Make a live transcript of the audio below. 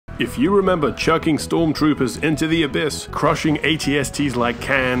If you remember chucking stormtroopers into the abyss, crushing ATSTs like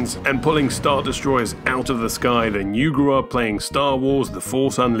cans, and pulling Star Destroyers out of the sky, then you grew up playing Star Wars The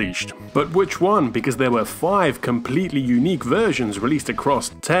Force Unleashed. But which one? Because there were 5 completely unique versions released across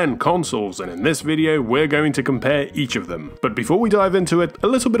 10 consoles, and in this video we're going to compare each of them. But before we dive into it, a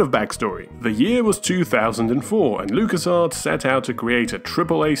little bit of backstory. The year was 2004, and LucasArts set out to create a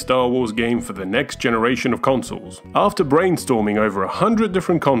AAA Star Wars game for the next generation of consoles. After brainstorming over 100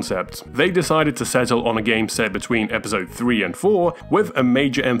 different concepts, they decided to settle on a game set between episode 3 and 4, with a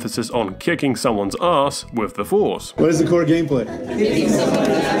major emphasis on kicking someone's ass with the Force. What is the core gameplay? Kicking someone's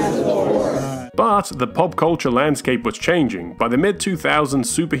ass with the Force. But the pop culture landscape was changing. By the mid-2000s,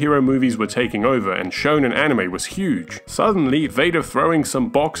 superhero movies were taking over and shonen anime was huge. Suddenly, Vader throwing some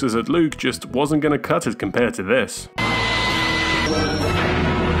boxes at Luke just wasn't gonna cut it compared to this.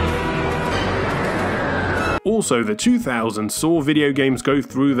 Also, the 2000s saw video games go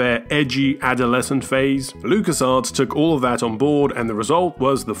through their edgy adolescent phase. LucasArts took all of that on board, and the result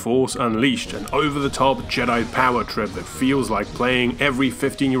was The Force Unleashed, an over-the-top Jedi power trip that feels like playing every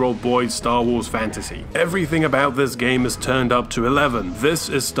 15-year-old boy's Star Wars fantasy. Everything about this game is turned up to 11. This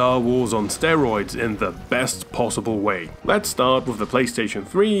is Star Wars on steroids in the best possible way. Let's start with the PlayStation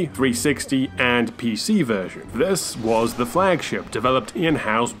 3, 360, and PC version. This was the flagship, developed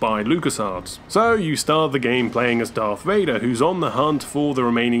in-house by LucasArts. So you start the game playing as Darth Vader, who's on the hunt for the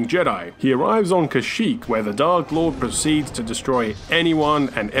remaining Jedi. He arrives on Kashyyyk, where the Dark Lord proceeds to destroy anyone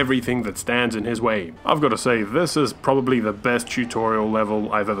and everything that stands in his way. I've got to say, this is probably the best tutorial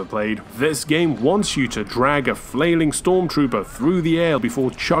level I've ever played. This game wants you to drag a flailing stormtrooper through the air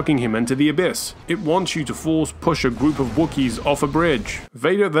before chucking him into the abyss. It wants you to force push a group of Wookiees off a bridge.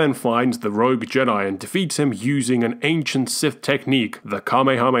 Vader then finds the rogue Jedi and defeats him using an ancient Sith technique, the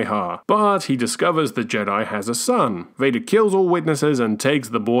Kamehameha. But he discovers the Jedi has a son. Vader kills all witnesses and takes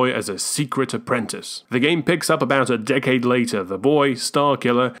the boy as a secret apprentice. The game picks up about a decade later. The boy,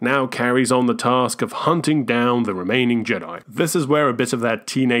 Starkiller, now carries on the task of hunting down the remaining Jedi. This is where a bit of that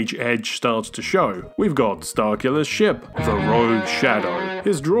teenage edge starts to show. We've got Starkiller's ship, the Rogue Shadow,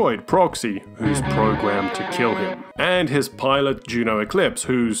 his droid, Proxy, who's programmed to kill him, and his pilot, Juno Eclipse,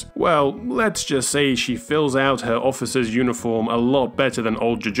 who's, well, let's just say she fills out her officer's uniform a lot better than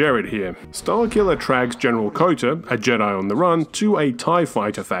old Jared here. Starkiller tracks General Kota, a Jedi on the run, to a TIE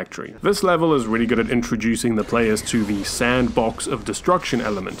fighter factory. This level is really good at introducing the players to the sandbox of destruction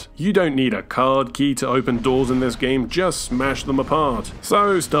element. You don't need a card key to open doors in this game, just smash them apart.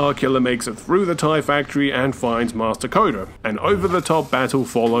 So Starkiller makes it through the TIE factory and finds Master Kota. An over-the-top battle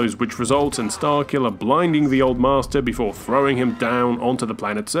follows, which results in Starkiller blinding the old master before throwing him down onto the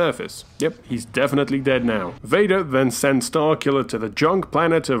planet's surface. Yep, he's definitely dead now. Vader then sends Starkiller to the junk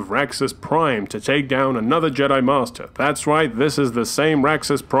planet of Raxus Prime to take down another Jedi Master. That's right, this is the same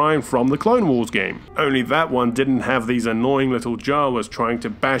Raxus Prime from the Clone Wars game. Only that one didn't have these annoying little Jawas trying to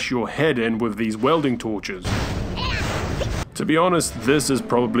bash your head in with these welding torches. To be honest, this is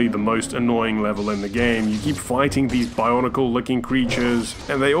probably the most annoying level in the game. You keep fighting these bionicle looking creatures,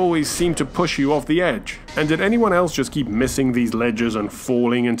 and they always seem to push you off the edge. And did anyone else just keep missing these ledges and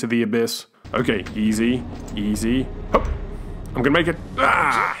falling into the abyss? Okay, easy, easy. Hop! I'm gonna make it.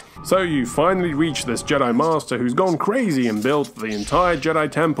 Ah! So you finally reach this Jedi Master who's gone crazy and built the entire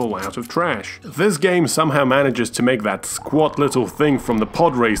Jedi Temple out of trash. This game somehow manages to make that squat little thing from the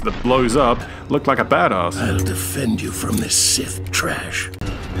pod race that blows up look like a badass. I'll defend you from this Sith trash.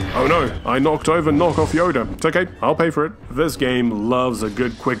 Oh no, I knocked over knockoff Yoda. It's okay, I'll pay for it. This game loves a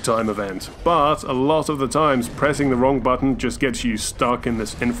good quick time event, but a lot of the times pressing the wrong button just gets you stuck in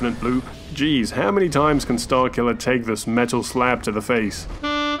this infinite loop. Geez, how many times can Starkiller take this metal slab to the face?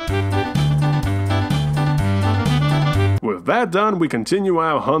 With that done, we continue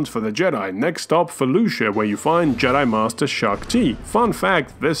our hunt for the Jedi. Next stop, Felucia, where you find Jedi Master Shaak Ti. Fun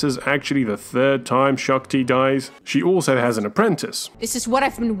fact, this is actually the 3rd time Shaak Ti dies. She also has an apprentice. This is what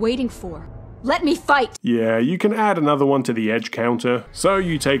I've been waiting for. Let me fight! Yeah, you can add another one to the edge counter. So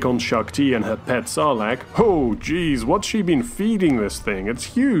you take on Shaak Ti and her pet Sarlacc. Oh geez, what's she been feeding this thing? It's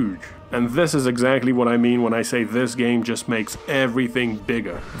huge. And this is exactly what I mean when I say this game just makes everything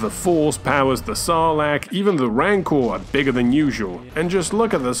bigger. The Force powers the Sarlacc, even the Rancor are bigger than usual. And just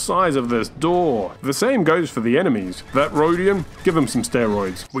look at the size of this door. The same goes for the enemies. That Rodian, give him some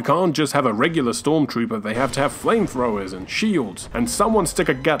steroids. We can't just have a regular stormtrooper, they have to have flamethrower and shields. And someone stick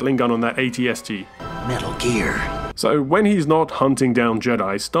a Gatling gun on that ATST. Metal Gear. So when he's not hunting down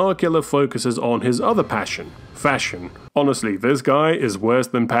Jedi, Starkiller focuses on his other passion, fashion. Honestly, this guy is worse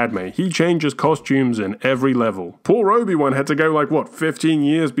than Padme. He changes costumes in every level. Poor Obi-Wan had to go like, what, 15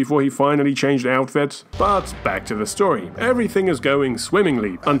 years before he finally changed outfits? But back to the story. Everything is going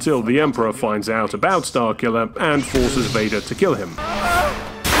swimmingly until the Emperor finds out about Starkiller and forces Vader to kill him.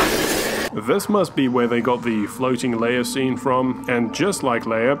 This must be where they got the floating Leia scene from, and just like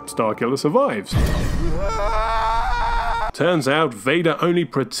Leia, Starkiller survives. Turns out Vader only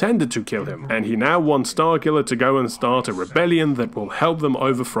pretended to kill him, and he now wants Starkiller to go and start a rebellion that will help them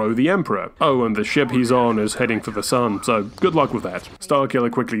overthrow the Emperor. Oh, and the ship he's on is heading for the sun, so good luck with that. Starkiller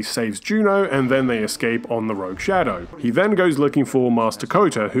quickly saves Juno, and then they escape on the Rogue Shadow. He then goes looking for Master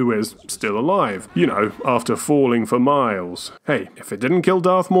Kota, who is still alive. You know, after falling for miles. Hey, if it didn't kill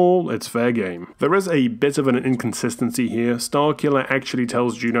Darth Maul, it's fair game. There is a bit of an inconsistency here. Starkiller actually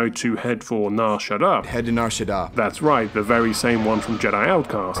tells Juno to head for Nar Shaddaa. Head to Nar Shaddaa. That's right, the very same one from Jedi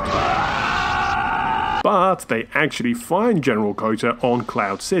Outcast. But they actually find General Kota on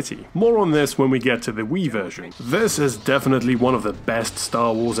Cloud City. More on this when we get to the Wii version. This is definitely one of the best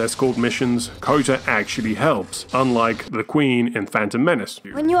Star Wars escort missions. Kota actually helps, unlike the Queen in Phantom Menace.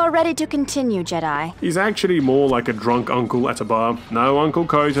 When you are ready to continue, Jedi. He's actually more like a drunk uncle at a bar. No, Uncle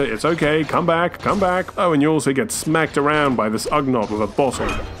Kota, it's okay, come back, come back. Oh, and you also get smacked around by this Ugnaught with a bottle.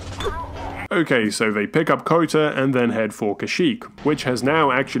 Okay, so they pick up Kota and then head for Kashyyyk, which has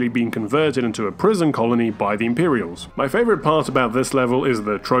now actually been converted into a prison colony by the Imperials. My favorite part about this level is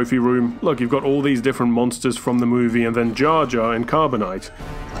the trophy room. Look, you've got all these different monsters from the movie and then Jar Jar and Carbonite.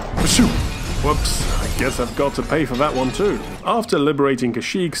 Whoops, I guess I've got to pay for that one too. After liberating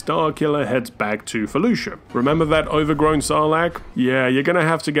Kashyyyk, Starkiller heads back to Felucia. Remember that overgrown Sarlacc? Yeah, you're gonna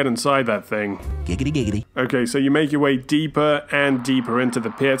have to get inside that thing. Giggity giggity. Okay, so you make your way deeper and deeper into the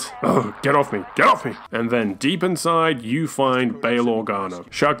pit. Oh, get off me, get off me! And then deep inside, you find Bail Organa.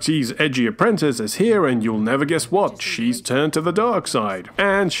 Shakti's edgy apprentice is here and you'll never guess what, she's turned to the dark side.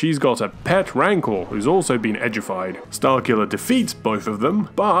 And she's got a pet Rancor who's also been edgified. Starkiller defeats both of them,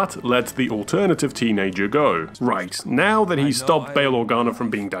 but lets the alternative teenager go. Right, now that he's stopped Bail Organa from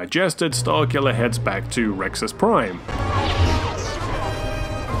being digested, Starkiller heads back to Rexus Prime.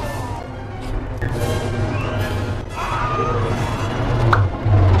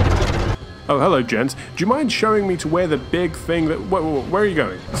 Oh, hello gents. Do you mind showing me to where the big thing that... where are you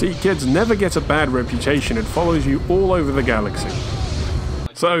going? See, kids never get a bad reputation. It follows you all over the galaxy.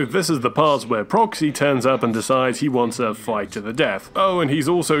 So this is the part where Proxy turns up and decides he wants a fight to the death. Oh, and he's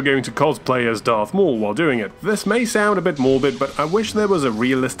also going to cosplay as Darth Maul while doing it. This may sound a bit morbid, but I wish there was a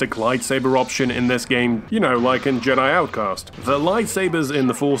realistic lightsaber option in this game, you know, like in Jedi Outcast. The lightsabers in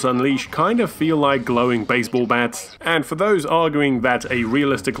The Force Unleashed kind of feel like glowing baseball bats. And for those arguing that a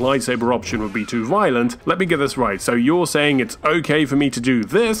realistic lightsaber option would be too violent, let me get this right. So you're saying it's okay for me to do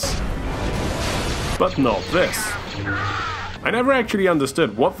this, but not this. I never actually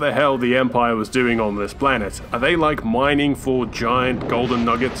understood what the hell the Empire was doing on this planet. Are they like mining for giant golden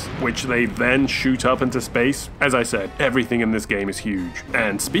nuggets, which they then shoot up into space? As I said, everything in this game is huge.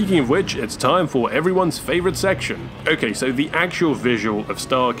 And speaking of which, it's time for everyone's favorite section. Okay, so the actual visual of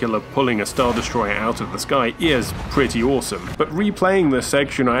Starkiller pulling a Star Destroyer out of the sky is pretty awesome. But replaying this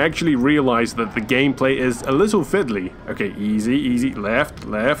section, I actually realized that the gameplay is a little fiddly. Okay, easy, easy, left,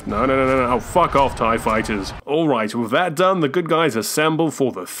 left, no, oh, fuck off, TIE fighters. Alright, with that done, the good guys assemble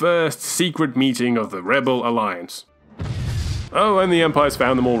for the first secret meeting of the Rebel Alliance. Oh, and the Empire's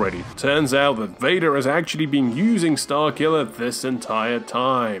found them already. Turns out that Vader has actually been using Starkiller this entire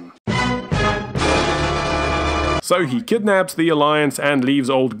time. So he kidnaps the Alliance and leaves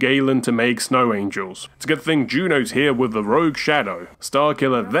old Galen to make snow angels. It's a good thing Juno's here with the Rogue Shadow.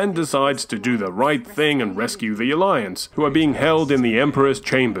 Starkiller then decides to do the right thing and rescue the Alliance, who are being held in the Emperor's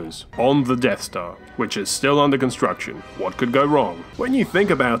chambers, on the Death Star, which is still under construction. What could go wrong? When you think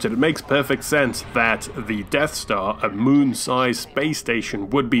about it, it makes perfect sense that the Death Star, a moon-sized space station,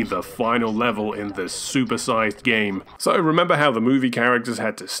 would be the final level in this super-sized game. So remember how the movie characters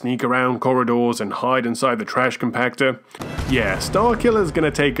had to sneak around corridors and hide inside the trash compactor? Yeah, Starkiller's gonna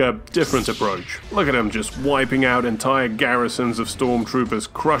take a different approach. Look at him just wiping out entire garrisons of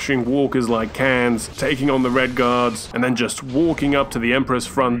stormtroopers, crushing walkers like cans, taking on the Red Guards, and then just walking up to the Emperor's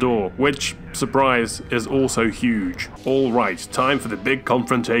front door, which, surprise, is also huge. Alright, time for the big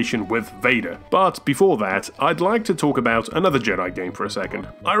confrontation with Vader. But before that, I'd like to talk about another Jedi game for a second.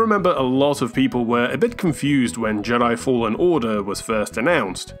 I remember a lot of people were a bit confused when Jedi Fallen Order was first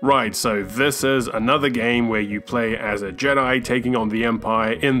announced. Right, so this is another game where you play as a Jedi taking on the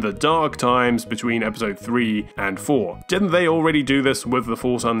Empire in the dark times between episode 3 and 4. Didn't they already do this with The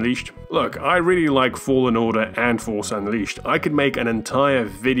Force Unleashed? Look, I really like Fallen Order and Force Unleashed. I could make an entire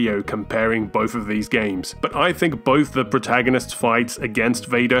video comparing both of these games, but I think both the protagonists' fights against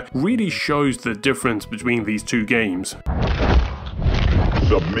Vader really shows the difference between these two games.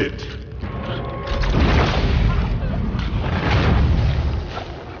 Submit.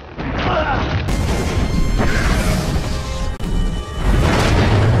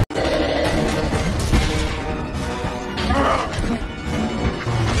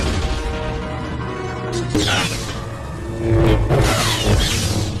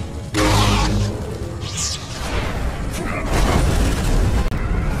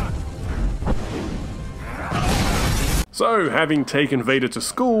 So, having taken Vader to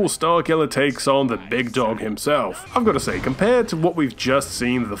school, Starkiller takes on the big dog himself. I've got to say, compared to what we've just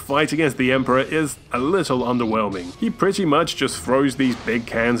seen, the fight against the Emperor is a little underwhelming. He pretty much just throws these big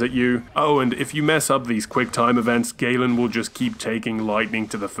cans at you. Oh, and if you mess up these quick time events, Galen will just keep taking lightning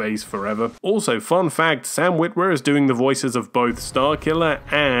to the face forever. Also, fun fact, Sam Witwer is doing the voices of both Starkiller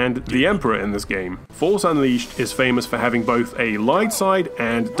and the Emperor in this game. Force Unleashed is famous for having both a light side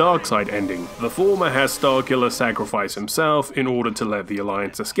and dark side ending. The former has Starkiller sacrifice himself in order to let the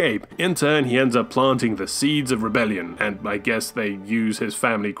Alliance escape. In turn, he ends up planting the seeds of rebellion, and I guess they use his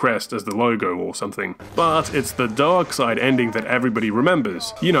family crest as the logo or something. But it's the dark side ending that everybody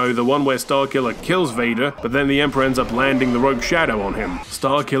remembers. You know, the one where Starkiller kills Vader, but then the Emperor ends up landing the Rogue Shadow on him.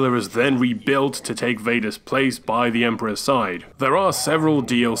 Starkiller is then rebuilt to take Vader's place by the Emperor's side. There are several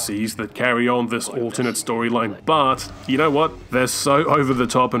DLCs that carry on this alternate storyline, but you know what? They're so over the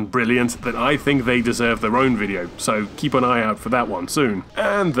top and brilliant that I think they deserve their own video, so keep an eye out for that one soon.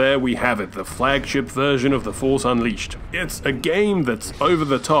 And there we have it, the flagship version of The Force Unleashed. It's a game that's over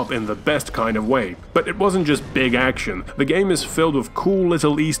the top in the best kind of way, but it wasn't just big action. The game is filled with cool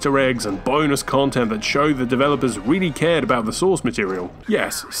little Easter eggs and bonus content that show the developers really cared about the source material.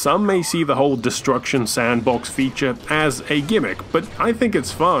 Yes, some may see the whole destruction sandbox feature as a gimmick, but I think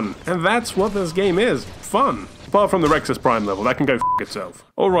it's fun, and that's what this game is, fun. Apart from the Rexus Prime level, that can go f*** itself.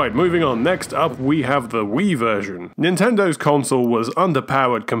 Alright, moving on. Next up, we have the Wii version. Nintendo's console was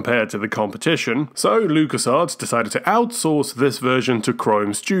underpowered compared to the competition, so LucasArts decided to outsource this version to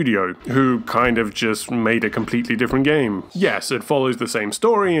Chrome Studio, who kind of just made a completely different game. Yes, it follows the same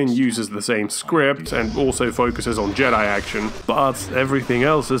story and uses the same script, and also focuses on Jedi action, but everything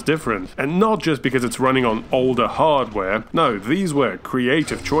else is different. And not just because it's running on older hardware, no, these were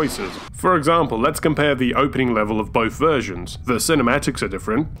creative choices. For example, let's compare the opening level of both versions. The cinematics are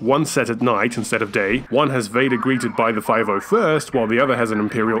different. One set at night instead of day. One has Vader greeted by the 501st, while the other has an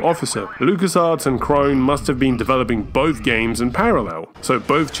Imperial officer. LucasArts and Chrome must have been developing both games in parallel, so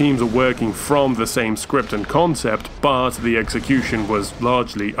both teams are working from the same script and concept, but the execution was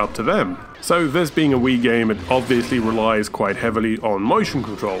largely up to them. So this being a Wii game, it obviously relies quite heavily on motion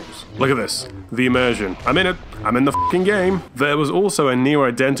controls. Look at this, the immersion. I'm in it, I'm in the f***ing game. There was also a near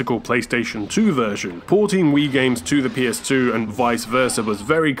identical PlayStation 2 version. Porting Wii games to the PS2 and vice versa was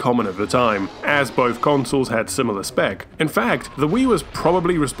very common at the time, as both consoles had similar spec. In fact, the Wii was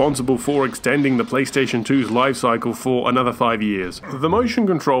probably responsible for extending the PlayStation 2's lifecycle for another 5 years. The motion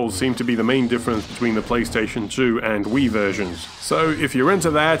controls seem to be the main difference between the PlayStation 2 and Wii versions. So if you're into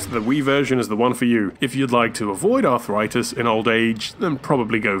that, the Wii version is the one for you. If you'd like to avoid arthritis in old age, then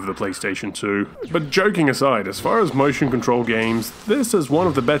probably go for the PlayStation 2. But joking aside, as far as motion control games, this is one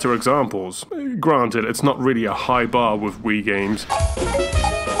of the better examples. Granted, it's not really a high bar with Wii games.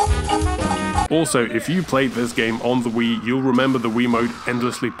 Also, if you played this game on the Wii, you'll remember the Wiimote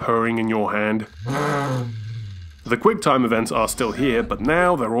endlessly purring in your hand. The QuickTime events are still here, but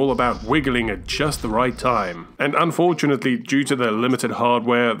now they're all about wiggling at just the right time. And unfortunately, due to their limited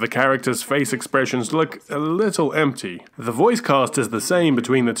hardware, the characters' face expressions look a little empty. The voice cast is the same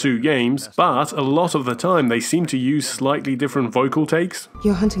between the two games, but a lot of the time they seem to use slightly different vocal takes.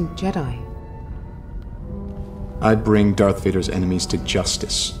 You're hunting Jedi. I bring Darth Vader's enemies to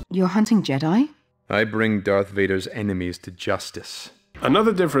justice. You're hunting Jedi? I bring Darth Vader's enemies to justice.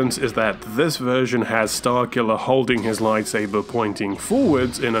 Another difference is that this version has Starkiller holding his lightsaber pointing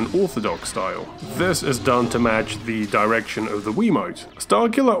forwards in an orthodox style. This is done to match the direction of the Wiimote.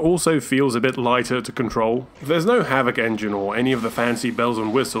 Starkiller also feels a bit lighter to control. There's no Havoc engine or any of the fancy bells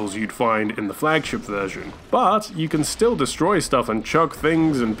and whistles you'd find in the flagship version, but you can still destroy stuff and chuck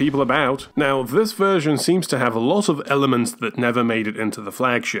things and people about. Now, this version seems to have a lot of elements that never made it into the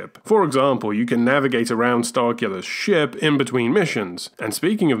flagship. For example, you can navigate around Starkiller's ship in between missions. And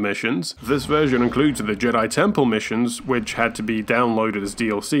speaking of missions, this version includes the Jedi Temple missions, which had to be downloaded as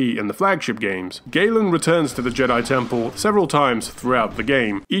DLC in the flagship games. Galen returns to the Jedi Temple several times throughout the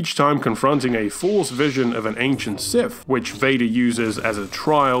game, each time confronting a Force vision of an ancient Sith, which Vader uses as a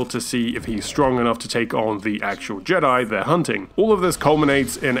trial to see if he's strong enough to take on the actual Jedi they're hunting. All of this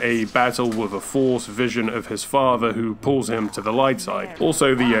culminates in a battle with a Force vision of his father who pulls him to the light side.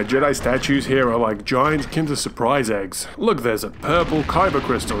 Also, the Jedi statues here are like giant Kinder Surprise eggs. Look, there's a purple kyber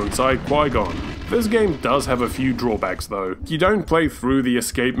crystal inside Qui-Gon. This game does have a few drawbacks though. You don't play through the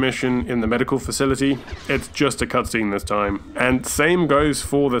escape mission in the medical facility, it's just a cutscene this time. And same goes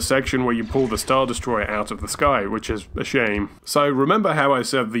for the section where you pull the Star Destroyer out of the sky, which is a shame. So remember how I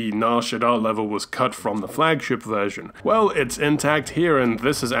said the Nar Shaddaa level was cut from the flagship version? Well, it's intact here, and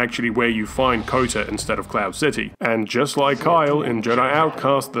this is actually where you find Kota instead of Cloud City. And just like Kyle in Jedi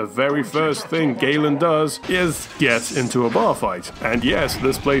Outcast, the very first thing Galen does is get into a bar fight. And yes,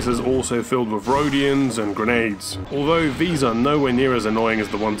 this place is also filled with Rhodians and grenades, although these are nowhere near as annoying as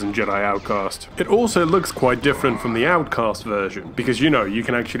the ones in Jedi Outcast. It also looks quite different from the Outcast version, because you know, you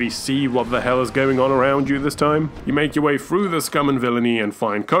can actually see what the hell is going on around you this time. You make your way through the scum and villainy and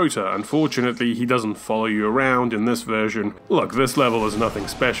find Kota. Unfortunately, he doesn't follow you around in this version. Look, this level is nothing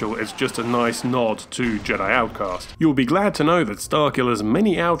special, it's just a nice nod to Jedi Outcast. You'll be glad to know that Starkiller's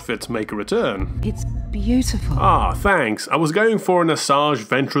many outfits make a return. It's beautiful. Ah, thanks. I was going for an Asajj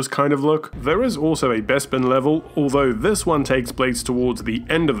Ventress kind of look. There is also a Bespin level, although this one takes place towards the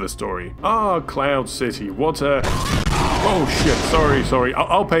end of the story. Ah, Cloud City, what a... Oh shit, sorry.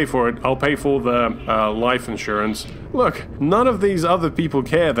 I'll pay for it. I'll pay for the life insurance. Look, none of these other people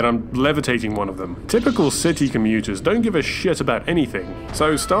care that I'm levitating one of them. Typical city commuters don't give a shit about anything.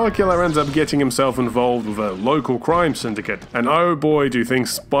 So Starkiller ends up getting himself involved with a local crime syndicate. And oh boy, do things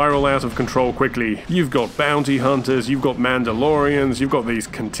spiral out of control quickly. You've got bounty hunters, you've got Mandalorians, you've got these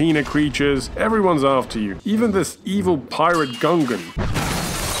cantina creatures. Everyone's after you. Even this evil pirate Gungan.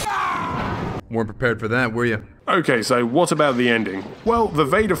 Weren't prepared for that, were you? Okay, so what about the ending? Well, the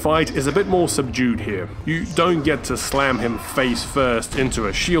Vader fight is a bit more subdued here. You don't get to slam him face first into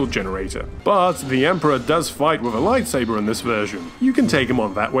a shield generator. But the Emperor does fight with a lightsaber in this version. You can take him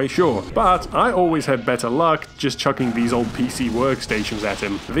on that way, sure. But I always had better luck just chucking these old PC workstations at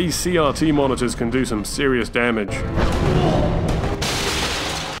him. These CRT monitors can do some serious damage.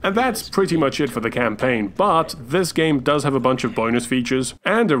 And that's pretty much it for the campaign, but this game does have a bunch of bonus features,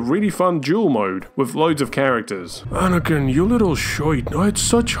 and a really fun duel mode, with loads of characters. Anakin, you little shite, I had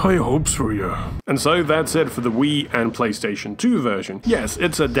such high hopes for you. And so that's it for the Wii and PlayStation 2 version. Yes,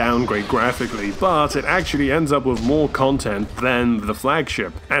 it's a downgrade graphically, but it actually ends up with more content than the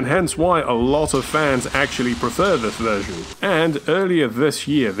flagship, and hence why a lot of fans actually prefer this version. And earlier this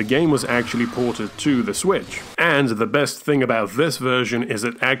year, the game was actually ported to the Switch. And the best thing about this version is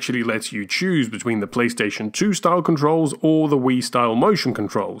it actually lets you choose between the PlayStation 2 style controls or the Wii style motion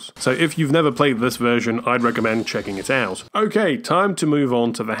controls. So if you've never played this version, I'd recommend checking it out. Okay, time to move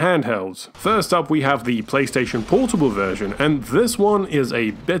on to the handhelds. First up we have the PlayStation Portable version, and this one is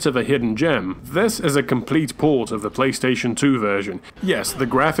a bit of a hidden gem. This is a complete port of the PlayStation 2 version. Yes, the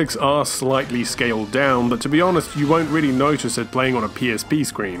graphics are slightly scaled down, but to be honest, you won't really notice it playing on a PSP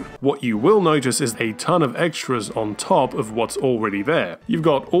screen. What you will notice is a ton of extras on top of what's already there. You've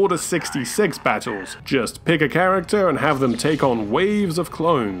got Order 66 battles. Just pick a character and have them take on waves of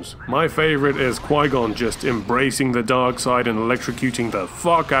clones. My favorite is Qui-Gon just embracing the dark side and electrocuting the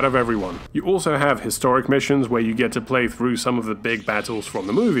fuck out of everyone. You also have historic missions where you get to play through some of the big battles from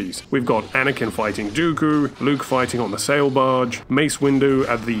the movies. We've got Anakin fighting Dooku, Luke fighting on the sail barge, Mace Windu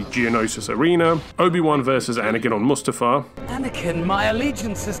at the Geonosis Arena, Obi-Wan versus Anakin on Mustafar. Anakin, my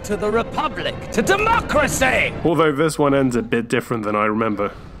allegiance is to the Republic, to democracy! Although this one ends a bit different than I remember.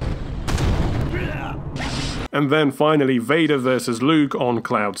 And then finally Vader versus Luke on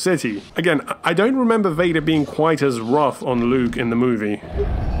Cloud City. Again, I don't remember Vader being quite as rough on Luke in the movie.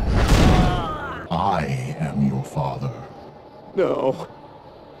 I am your father. No.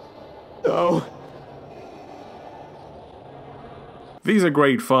 No. These are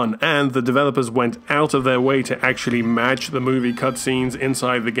great fun, and the developers went out of their way to actually match the movie cutscenes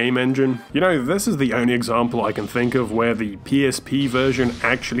inside the game engine. You know, this is the only example I can think of where the PSP version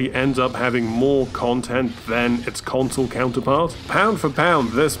actually ends up having more content than its console counterpart. Pound for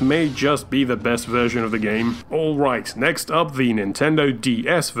pound, this may just be the best version of the game. Alright, next up the Nintendo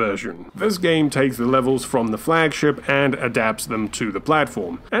DS version. This game takes the levels from the flagship and adapts them to the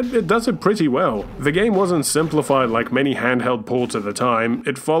platform, and it does it pretty well. The game wasn't simplified like many handheld ports of the the time,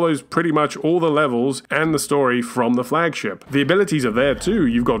 it follows pretty much all the levels and the story from the flagship. The abilities are there too.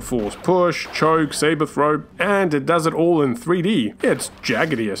 You've got force push, choke, saber throw, and it does it all in 3D. It's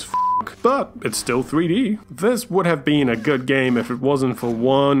jaggedy as but it's still 3D. This would have been a good game if it wasn't for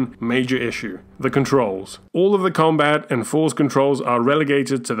one major issue: the controls. All of the combat and force controls are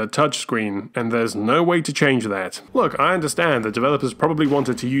relegated to the touchscreen, and there's no way to change that. Look, I understand the developers probably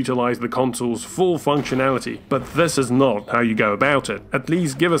wanted to utilize the console's full functionality, but this is not how you go about it. At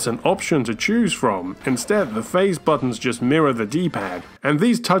least give us an option to choose from. Instead, the phase buttons just mirror the D-pad, and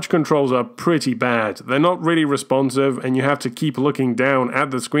these touch controls are pretty bad. They're not really responsive, and you have to keep looking down at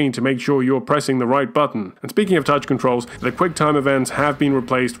the screen to make sure you're pressing the right button. And speaking of touch controls, the quick time events have been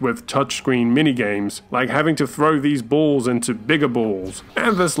replaced with touchscreen minigames, like having to throw these balls into bigger balls.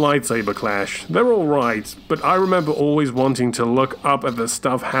 And this lightsaber clash, they're alright, but I remember always wanting to look up at the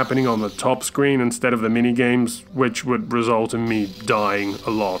stuff happening on the top screen instead of the minigames, which would result in me dying a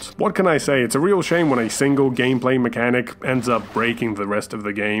lot. What can I say, it's a real shame when a single gameplay mechanic ends up breaking the rest of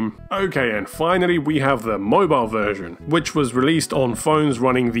the game. Okay, and finally we have the mobile version, which was released on phones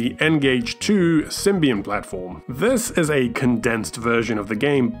running the N-Gage 2 Symbian platform. This is a condensed version of the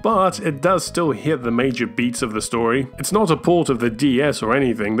game, but it does still hit the major beats of the story. It's not a port of the DS or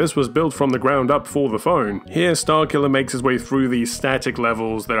anything, this was built from the ground up for the phone. Here, Starkiller makes his way through these static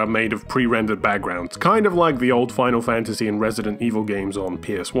levels that are made of pre-rendered backgrounds, kind of like the old Final Fantasy and Resident Evil games on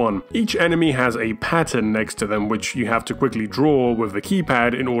PS1. Each enemy has a pattern next to them which you have to quickly draw with the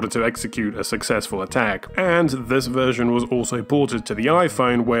keypad in order to execute a successful attack. And this version was also ported to the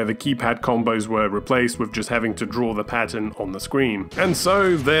iPhone, where the keypad combos were replaced with just having to draw the pattern on the screen. And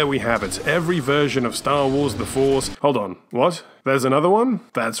so there we have it, every version of Star Wars The Force. Hold on, what? There's another one?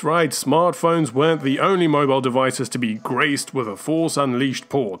 That's right, smartphones weren't the only mobile devices to be graced with a Force Unleashed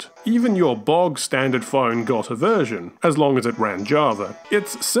port. Even your bog standard phone got a version, as long as it ran Java.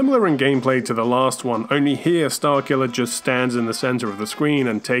 It's similar in gameplay to the last one, only here Starkiller just stands in the center of the screen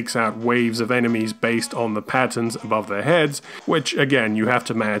and takes out waves of enemies based on the patterns above their heads, which again you have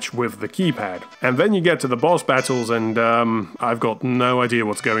to match with the keypad. And then you get to the boss battles and I've got no idea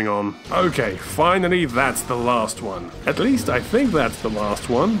what's going on. Okay, finally that's the last one. At least I think that's the last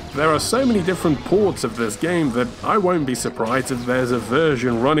one. There are so many different ports of this game that I won't be surprised if there's a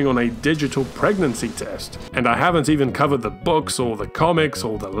version running on a digital pregnancy test. And I haven't even covered the books or the comics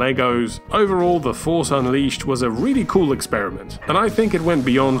or the Legos. Overall, The Force Unleashed was a really cool experiment, and I think it went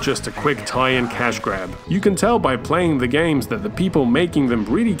beyond just a quick tie-in cash grab. You can tell by playing the games that the people making them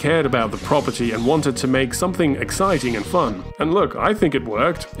really cared about the property and wanted to make something exciting and fun. And look, I think it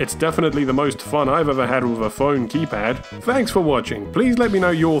worked. It's definitely the most fun I've ever had with a phone keypad. Thanks for watching. Please let me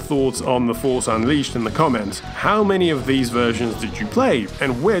know your thoughts on The Force Unleashed in the comments. How many of these versions did you play,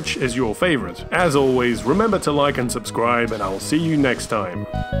 and which is your favorite? As always, remember to like and subscribe, and I'll see you next time.